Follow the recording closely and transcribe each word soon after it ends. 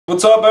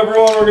What's up,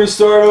 everyone? We're going to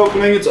start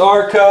opening its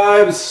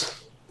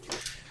archives.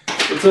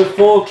 It's a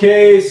full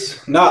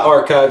case. Not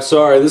archives,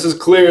 sorry. This is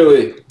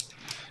Clearly.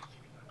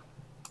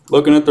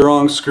 Looking at the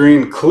wrong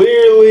screen.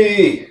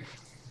 Clearly!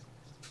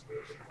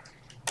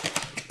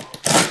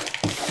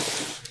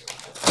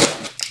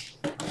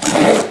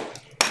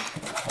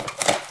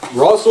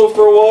 Russell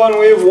for one.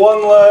 We have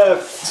one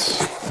left.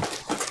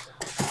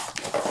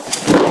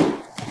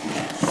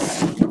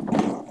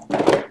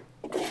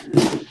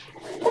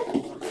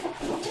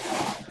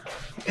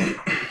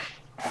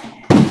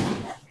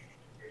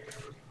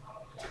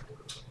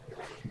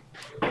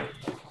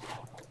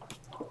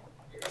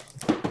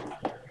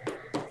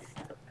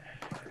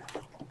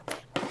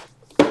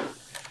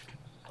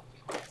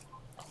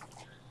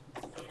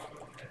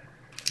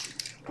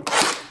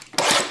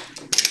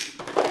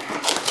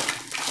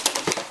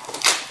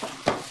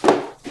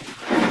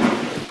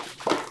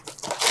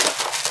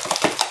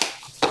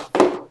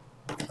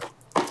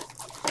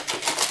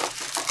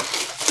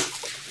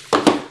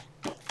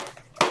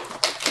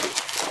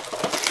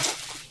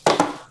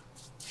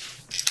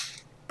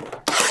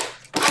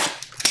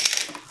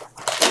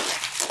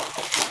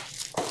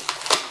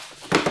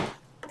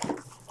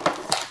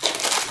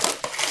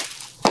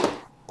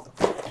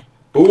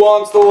 Who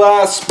wants the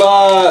last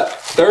spot?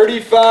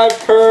 35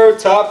 per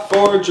top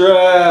 4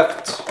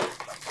 draft.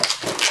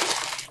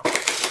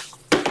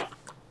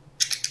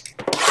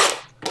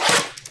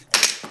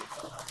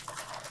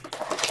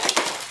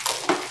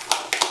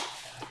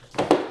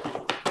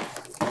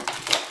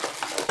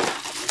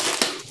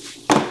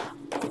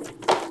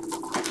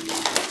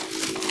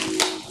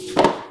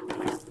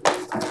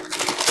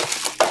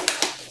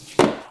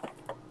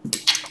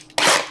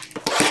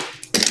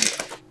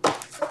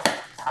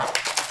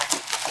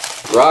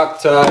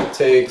 Rock Tide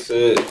takes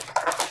it.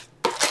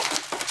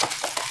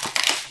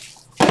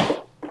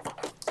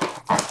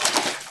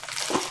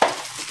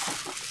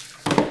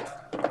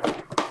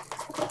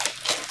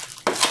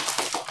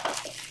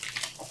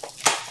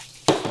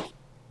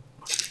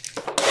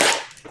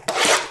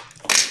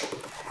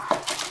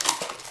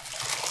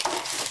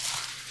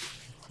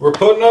 We're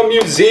putting a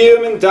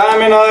museum and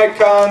diamond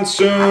icon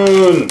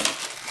soon.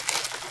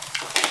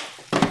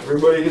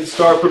 Everybody can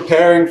start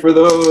preparing for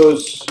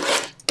those.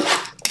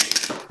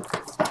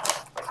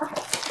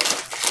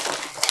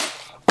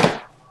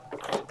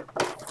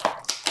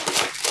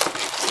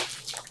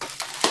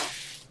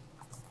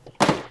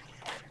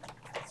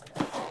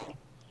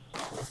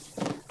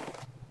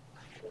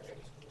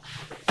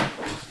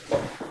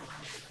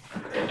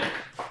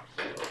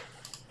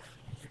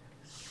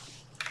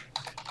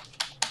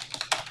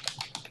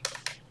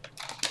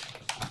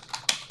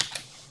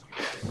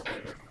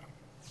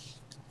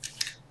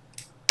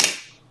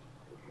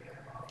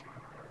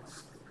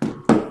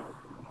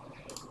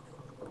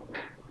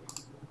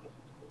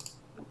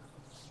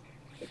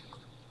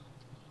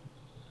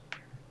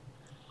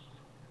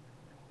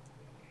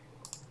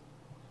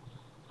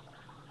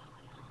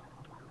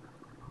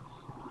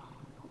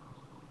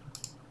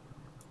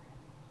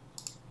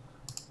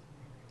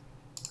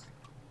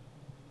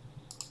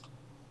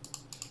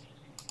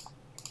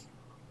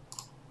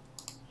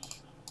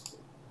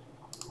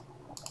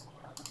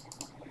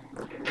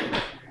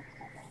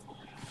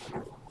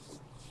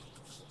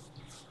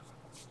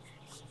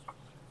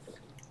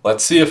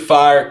 Let's see a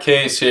fire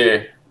case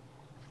here.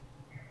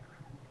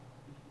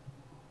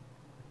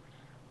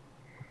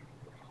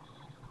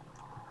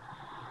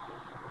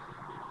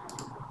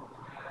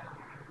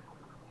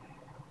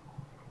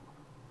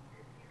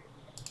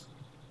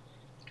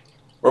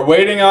 We're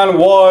waiting on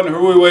one. Who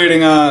are we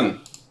waiting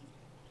on?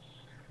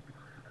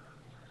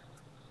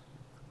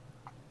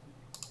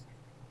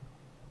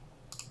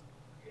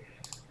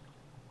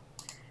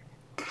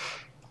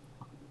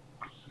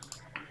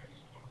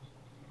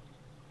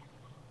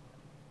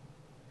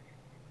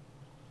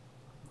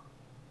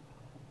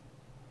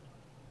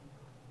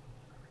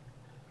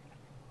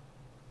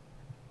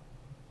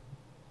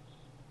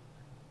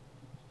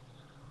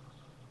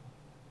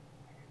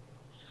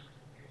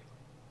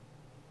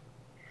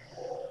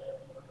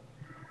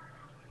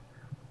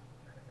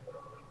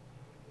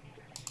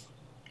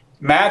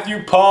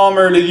 Matthew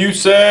Palmer, did you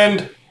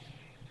send?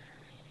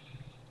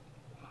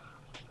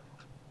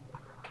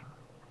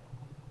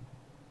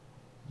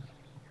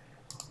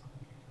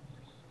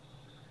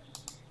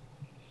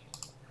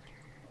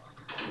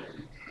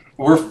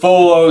 We're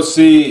full, OC.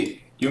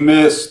 You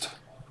missed.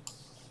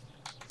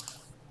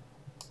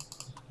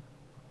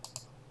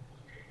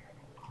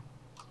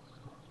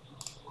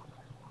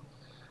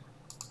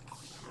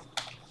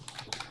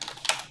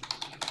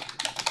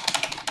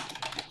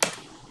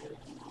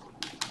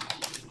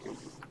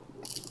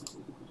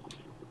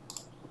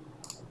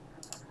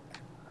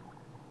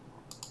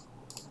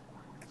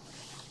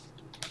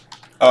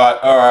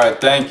 All right,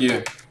 thank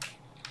you.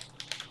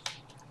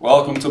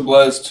 Welcome to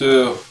Blez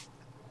 2.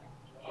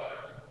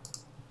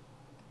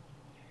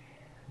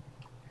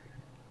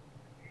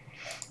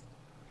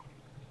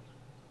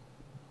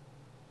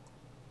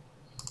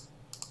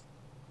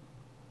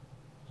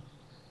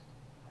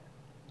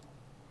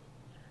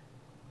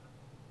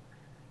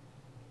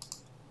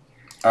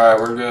 Alright,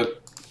 we're good.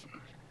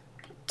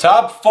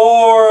 Top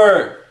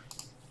 4.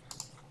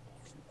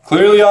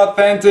 Clearly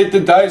authentic,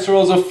 the dice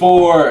rolls a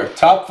 4.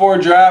 Top 4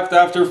 draft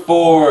after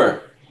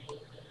 4.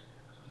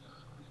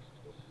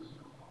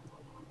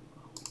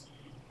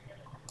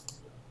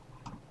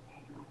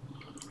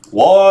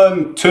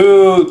 One,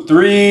 2,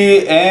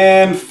 3,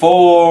 and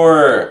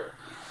 4.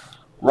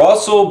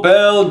 Russell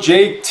Bell,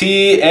 Jake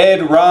T,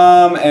 Ed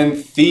Rom, and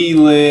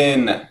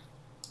Thielen.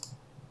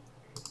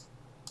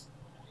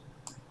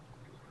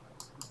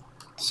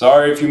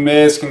 Sorry if you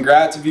missed.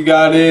 Congrats if you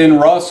got in.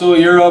 Russell,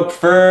 you're up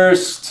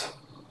first.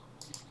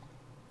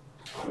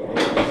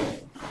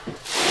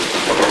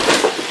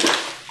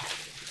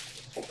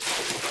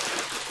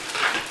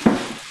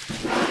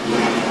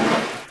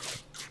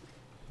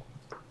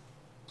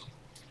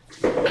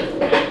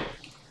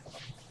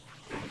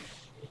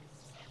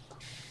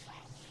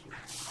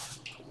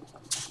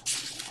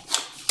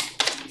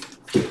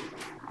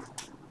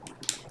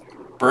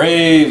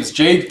 Braves,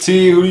 Jake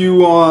T, who do you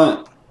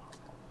want?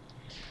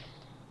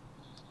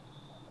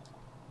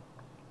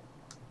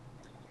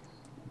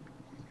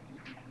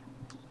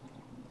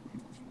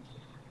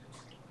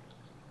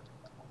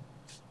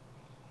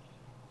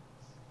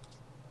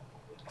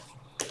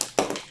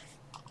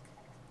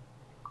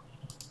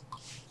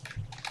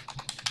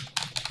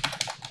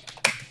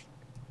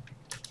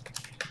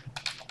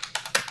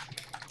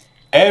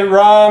 Ed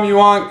Rom, you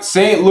want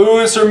St.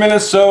 Louis or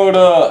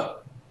Minnesota?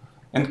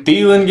 And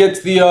Thielen gets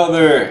the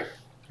other.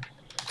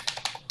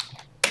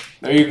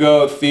 There you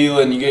go,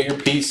 Thielen. You get your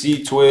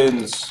PC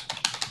Twins.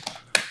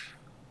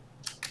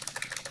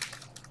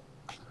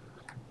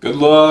 Good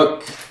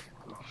luck.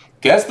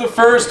 Guess the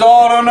first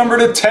auto number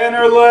to 10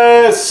 or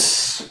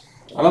less.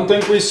 I don't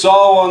think we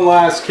saw one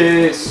last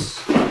case.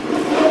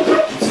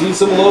 See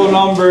some low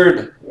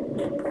numbered.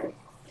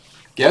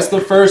 Guess the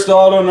first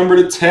auto number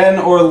to 10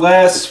 or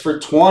less for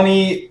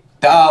 $20.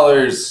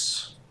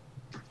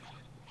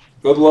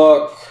 Good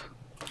luck.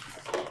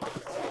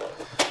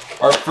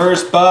 Our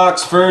first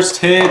box,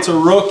 first hit, it's a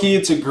rookie,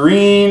 it's a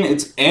green,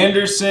 it's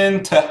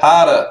Anderson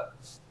Tejada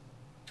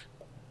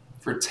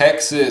for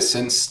Texas,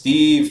 and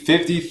Steve,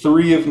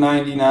 53 of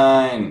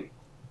 99.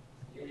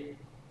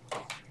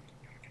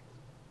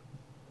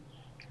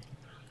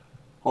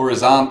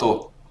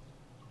 Horizontal.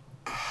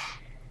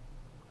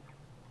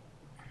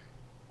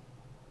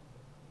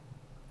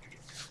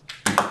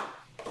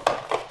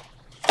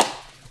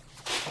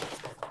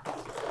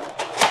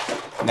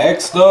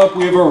 Next up,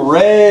 we have a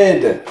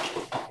red.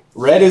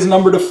 Red is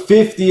numbered to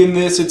 50 in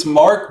this. It's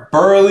Mark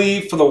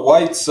Burley for the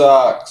White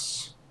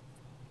Sox.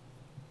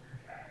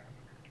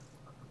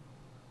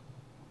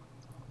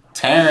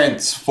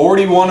 Terrence,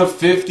 41 of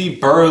 50,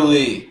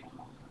 Burley.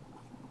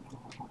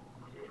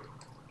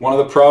 One of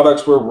the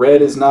products where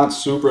red is not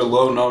super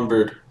low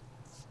numbered.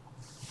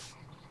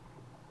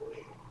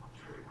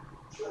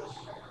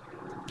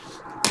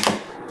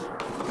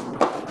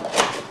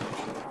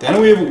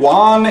 Then we have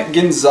Juan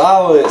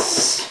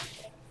Gonzalez.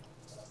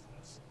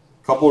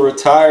 Couple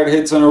retired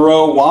hits in a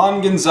row.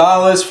 Juan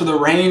Gonzalez for the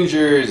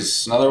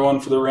Rangers. Another one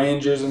for the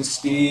Rangers and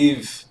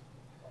Steve.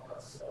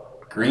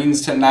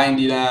 Greens to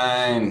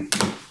 99.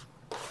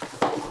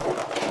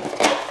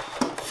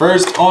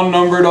 First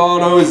unnumbered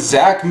auto is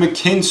Zach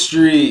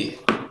McKinstry.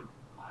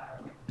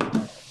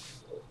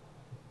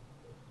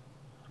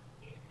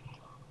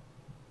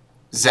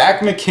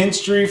 Zach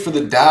McKinstry for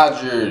the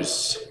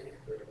Dodgers.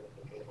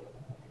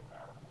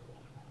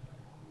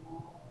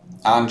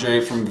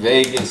 Andre from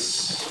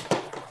Vegas.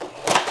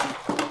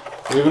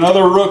 We have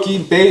another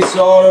rookie base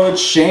auto.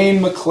 It's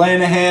Shane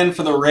McClanahan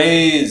for the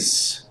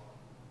Rays.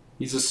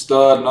 He's a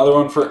stud. Another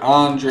one for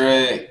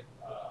Andre.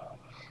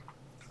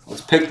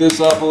 Let's pick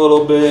this up a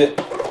little bit.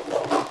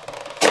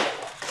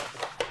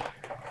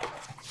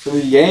 For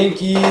the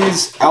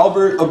Yankees,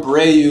 Albert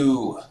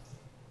Abreu.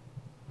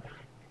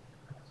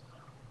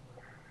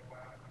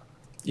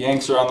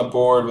 Yanks are on the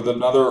board with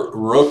another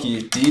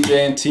rookie.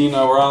 DJ and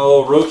Tina, we're on a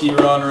little rookie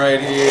run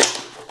right here.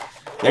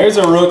 There's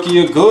a rookie,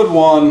 a good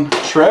one.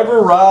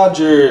 Trevor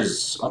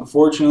Rogers.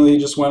 Unfortunately, he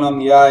just went on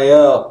the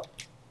IL.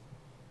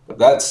 But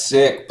that's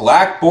sick.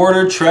 Black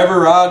border Trevor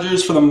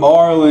Rogers for the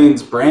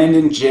Marlins.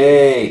 Brandon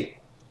J.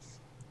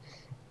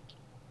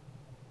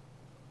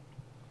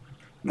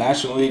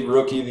 National League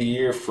Rookie of the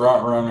Year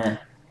front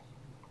runner.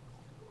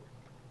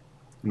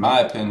 In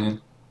my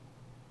opinion.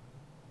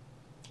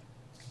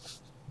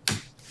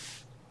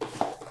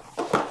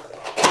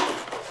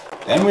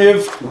 Then we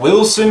have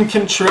Wilson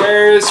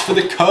Contreras for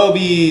the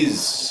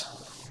Cubbies.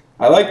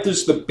 I like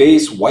just the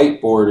base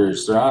white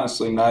borders. They're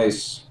honestly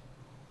nice.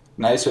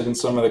 Nicer than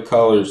some of the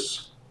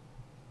colors.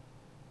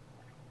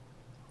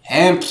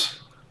 Hamp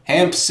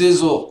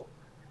Sizzle.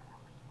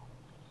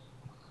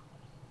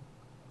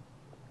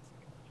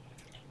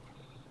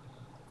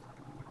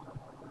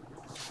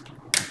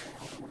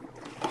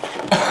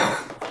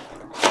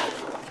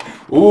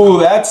 Ooh,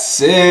 that's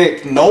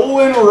sick.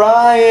 Nolan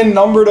Ryan,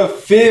 number to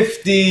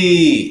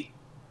 50.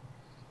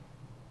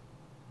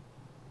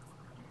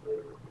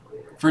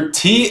 For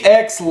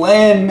TX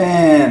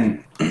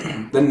Landman,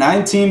 the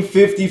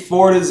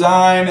 1954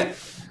 design,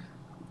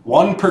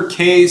 1 per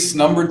case,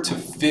 numbered to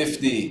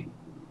 50.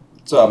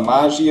 What's up,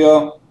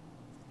 Maggio?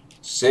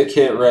 Sick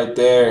hit right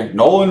there.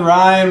 Nolan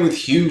Ryan with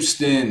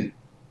Houston.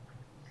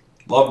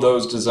 Love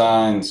those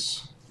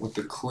designs with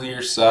the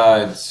clear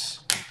sides.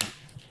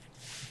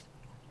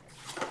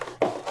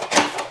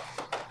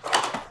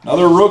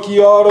 Another rookie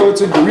auto.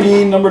 It's a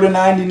green, number to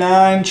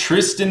 99.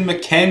 Tristan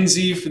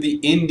McKenzie for the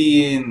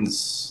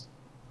Indians.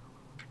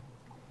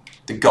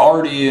 The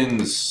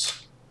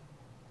Guardians.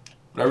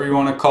 Whatever you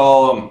want to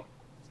call them.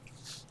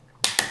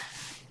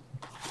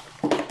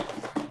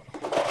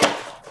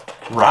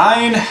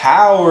 Ryan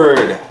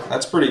Howard.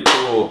 That's pretty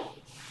cool.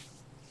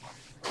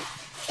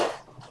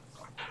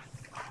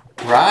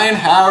 Ryan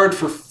Howard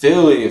for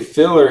Philly. A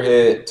filler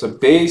hit. It's a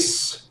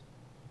base.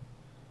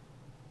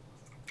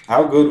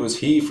 How good was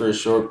he for a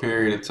short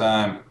period of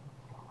time?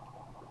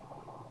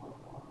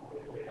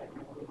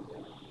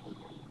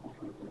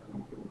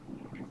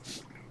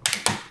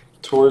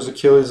 Tore his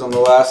Achilles on the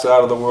last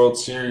out of the World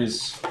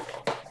Series.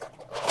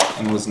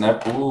 And was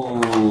never...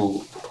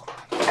 Ooh.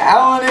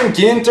 Allen and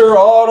Ginter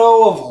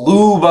auto of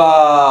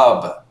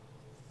Lubob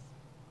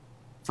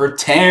for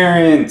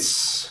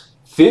Terrence.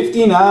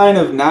 59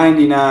 of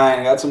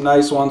 99. Got some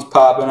nice ones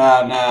popping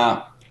out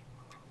now.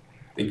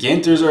 The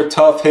Ginters are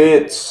tough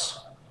hits.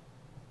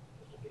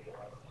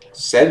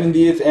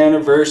 70th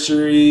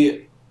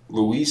anniversary,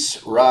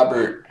 Luis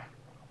Robert.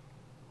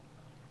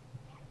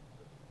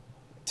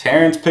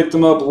 Terrence picked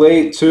him up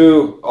late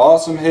too.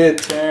 Awesome hit,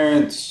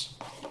 Terrence.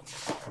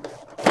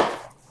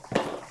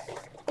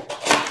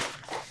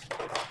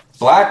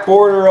 Black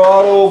border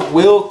auto of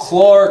Will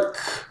Clark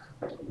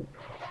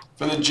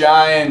for the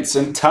Giants.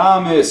 And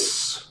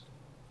Thomas,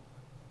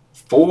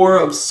 4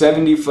 of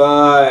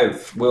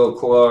 75, Will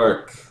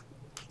Clark.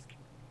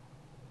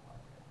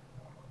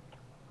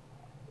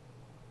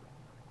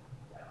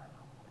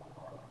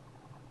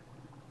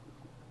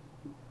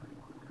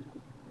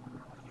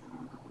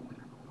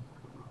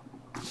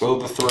 Will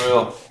the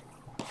thrill.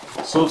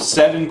 So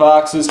 7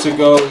 boxes to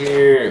go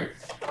here.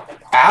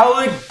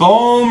 Alec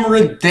Bohm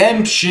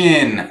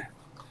redemption.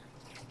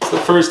 It's the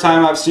first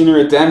time I've seen a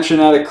redemption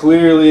out of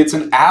Clearly. It's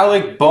an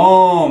Alec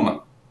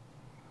Bohm.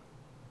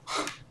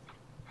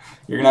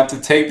 You're going to have to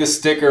take the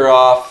sticker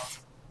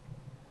off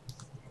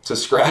to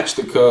scratch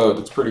the code.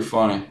 It's pretty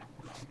funny.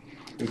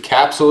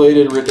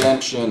 Encapsulated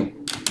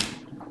redemption.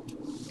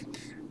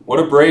 What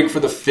a break for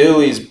the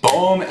Phillies.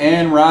 Bohm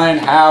and Ryan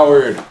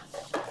Howard.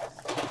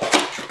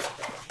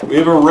 We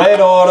have a red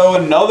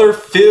auto, another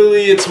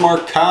Philly. It's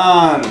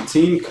Marcon,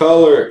 team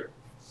color.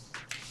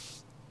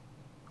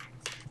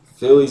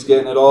 Philly's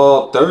getting it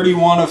all.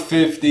 31 of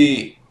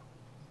 50.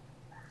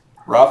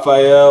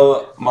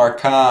 Rafael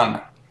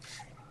Marcon.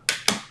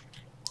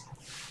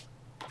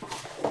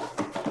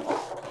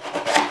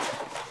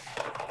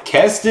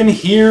 Keston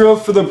Hiura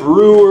for the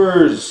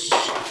Brewers.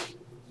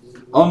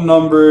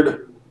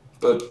 Unnumbered,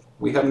 but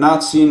we have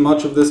not seen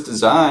much of this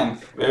design.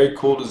 Very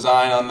cool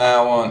design on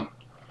that one.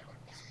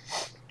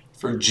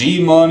 For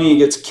G Money,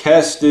 gets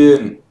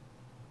Keston.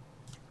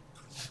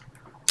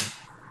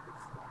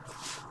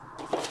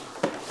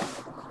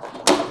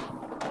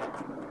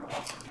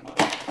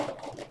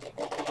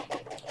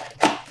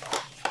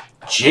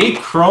 Jake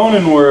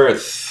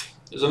Cronenworth.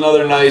 There's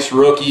another nice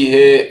rookie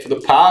hit for the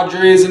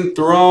Padres and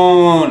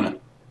Throne.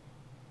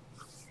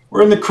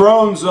 We're in the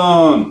Crone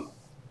zone.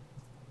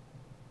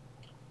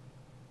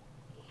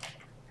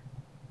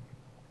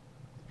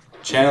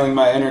 Channeling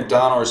my inner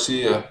Don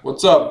Orcia.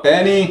 What's up,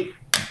 Benny?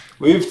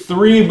 We have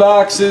 3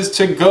 boxes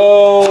to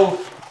go.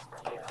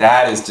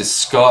 That is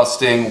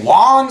disgusting.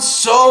 Juan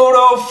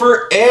Soto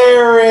for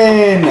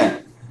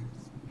Aaron.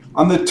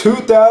 On the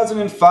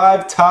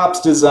 2005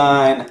 Topps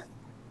design.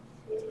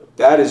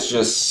 That is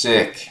just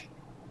sick.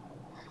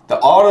 The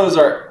autos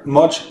are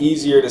much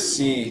easier to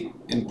see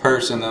in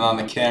person than on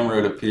the camera,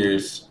 it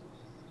appears.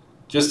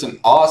 Just an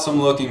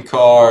awesome looking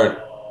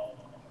card.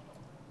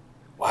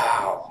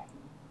 Wow.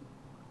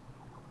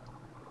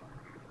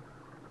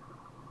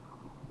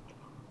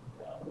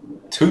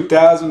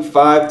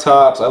 2005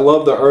 Topps. I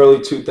love the early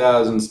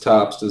 2000s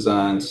Topps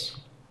designs.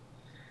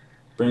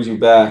 Brings you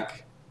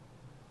back.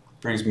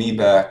 Brings me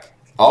back.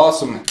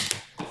 Awesome.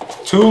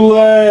 2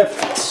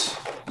 left.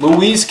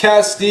 Luis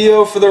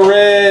Castillo for the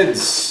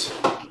Reds.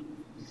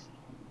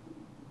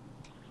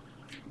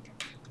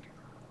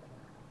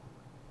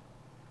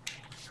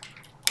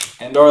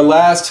 And our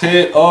last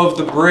hit of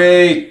the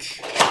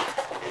break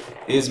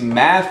is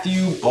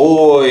Matthew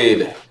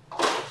Boyd.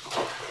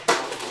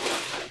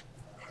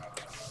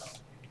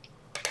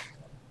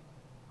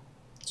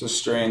 It's a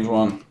strange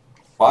one.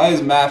 Why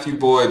is Matthew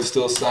Boyd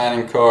still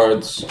signing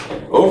cards?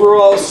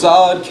 Overall,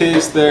 solid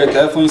case there.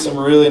 Definitely some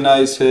really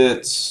nice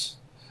hits.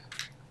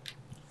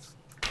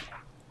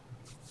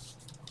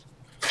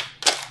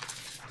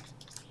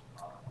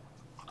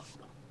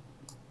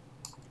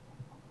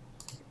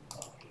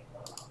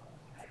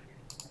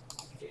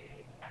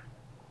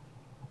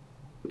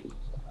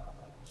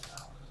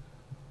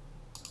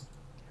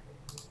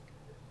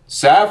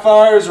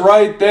 Sapphire's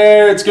right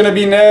there. It's going to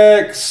be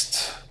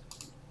next.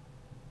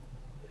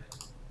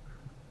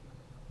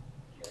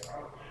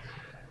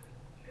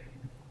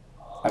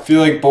 I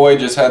feel like Boyd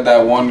just had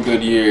that one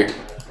good year.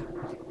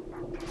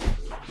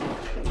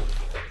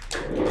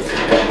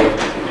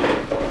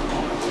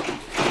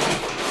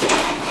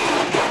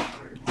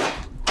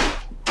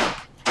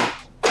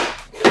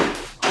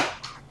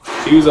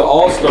 He was an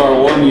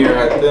all-star one year,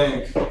 I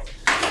think.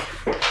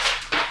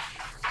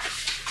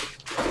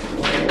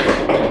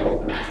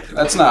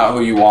 That's not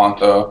who you want,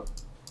 though.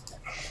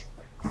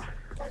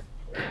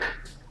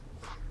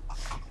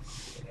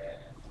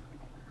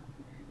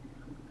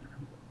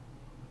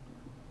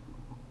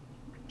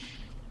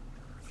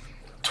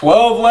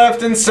 $12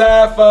 left in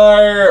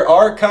Sapphire.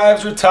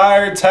 Archives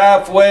retired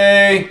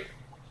halfway.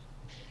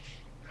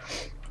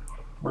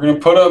 We're going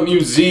to put up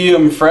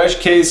Museum. Fresh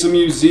case of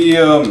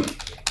Museum.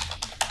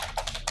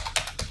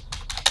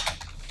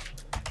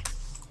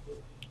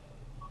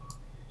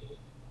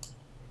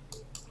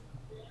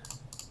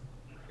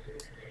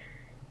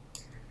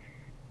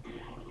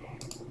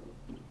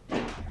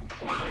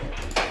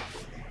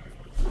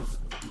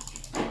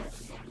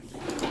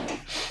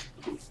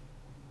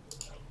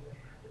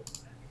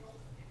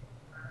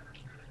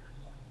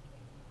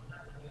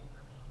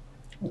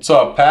 What's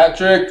up,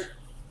 Patrick?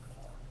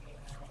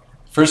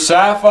 For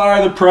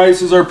Sapphire, the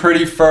prices are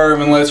pretty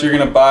firm unless you're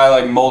going to buy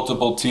like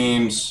multiple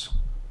teams.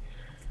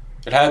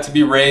 It had to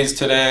be raised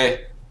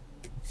today.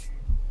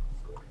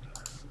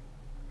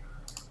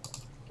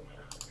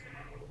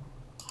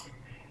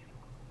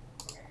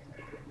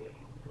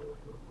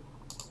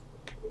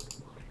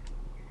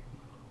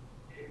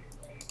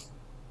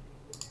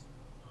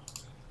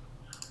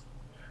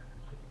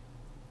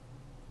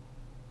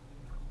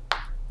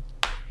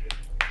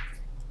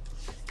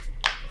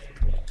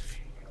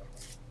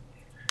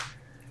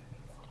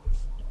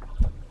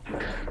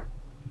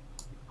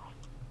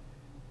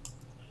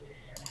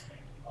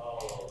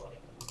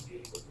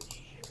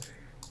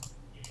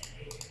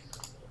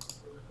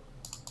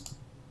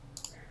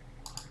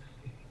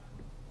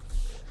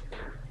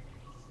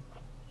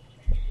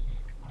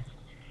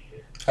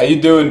 How you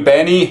doing,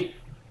 Benny?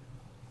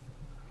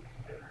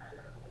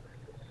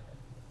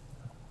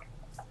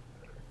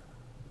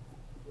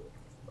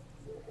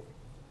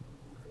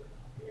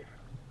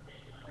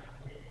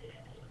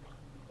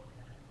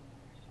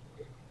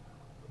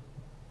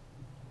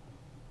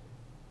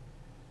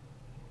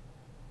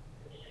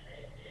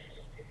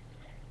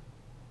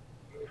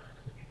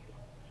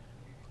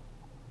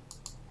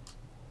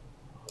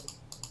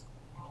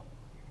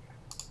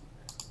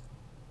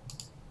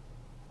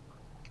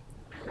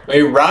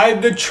 Hey,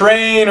 ride the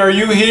train. Are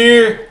you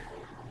here?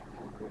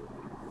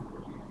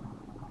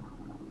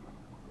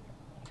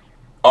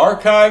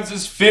 Archives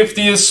is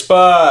 50th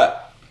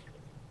spot.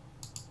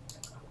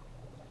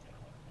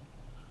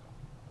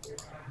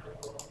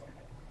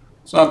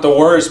 It's not the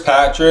worst,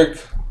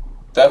 Patrick.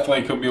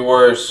 Definitely could be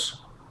worse.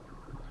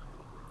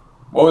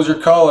 What was your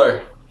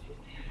color?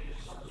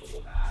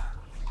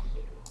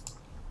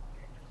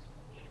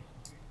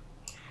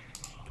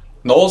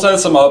 Knowles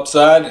has some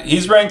upside.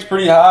 He's ranked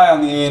pretty high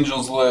on the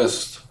Angels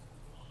list.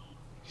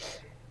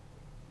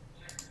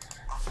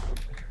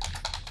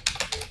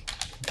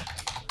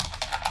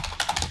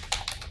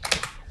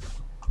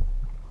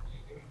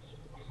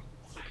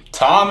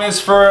 Thomas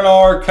for an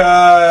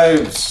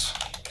Archives.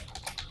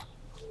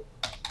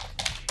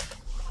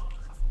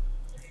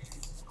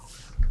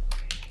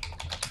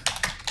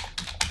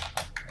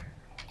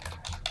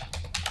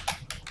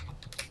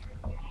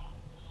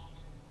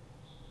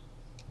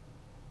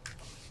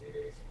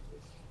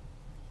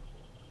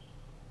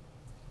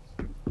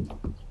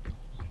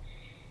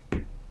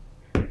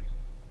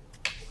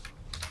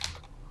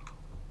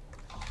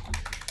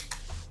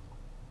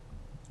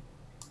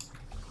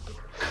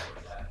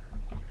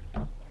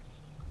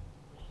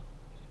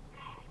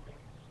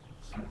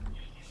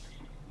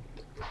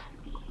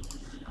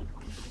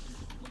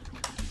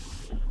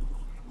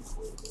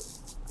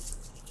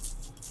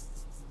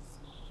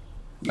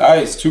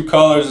 Nice. 2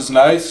 colors is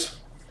nice.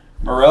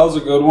 Morel's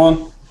a good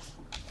one.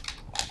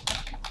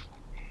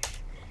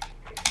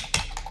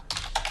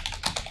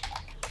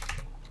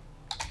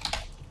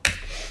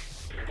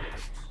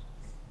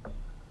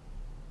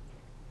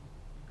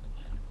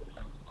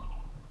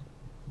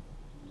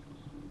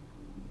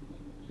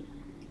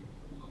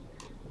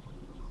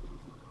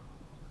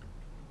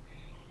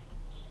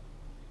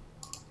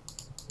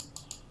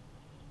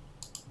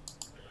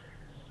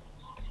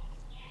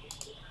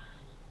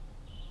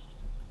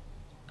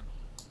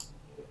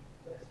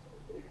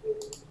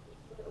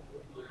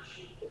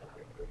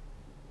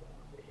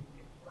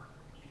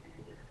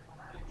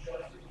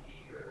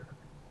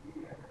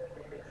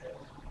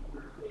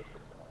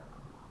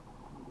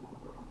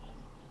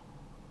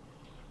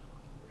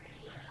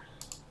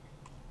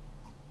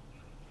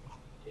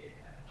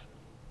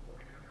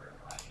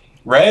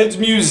 Reds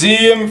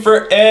Museum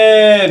for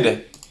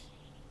Ed.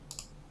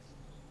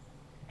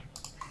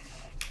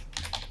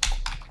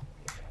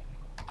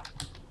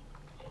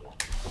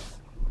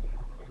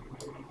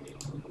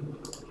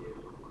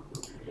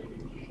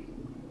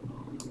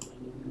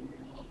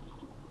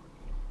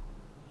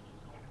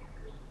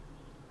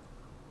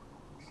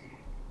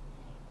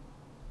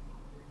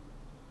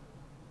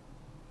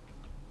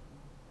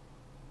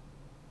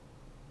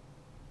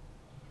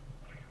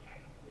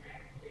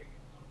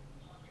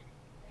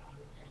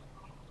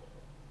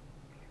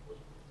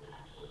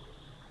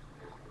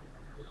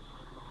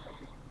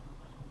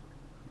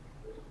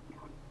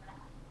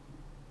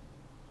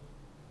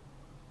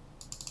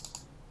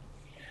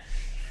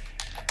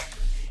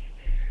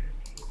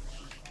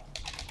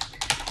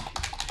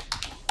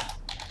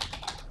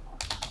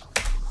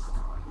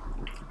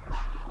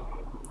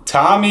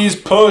 Tommy's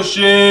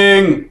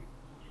pushing.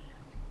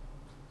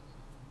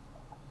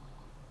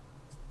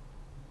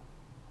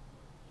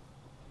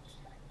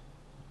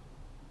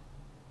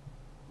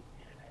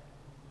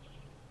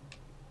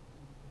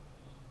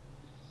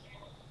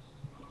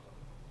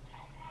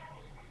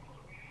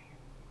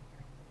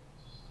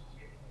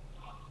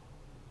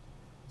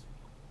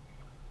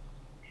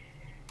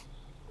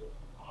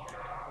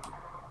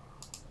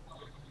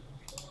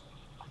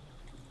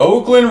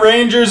 Oakland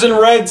Rangers and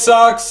Red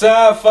Sox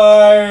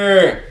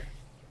Sapphire.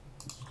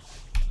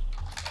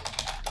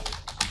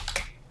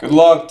 Good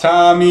luck,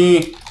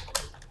 Tommy.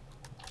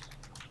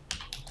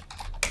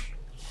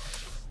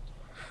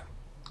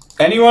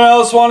 Anyone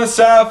else want a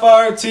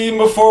Sapphire team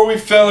before we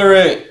filler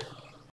it?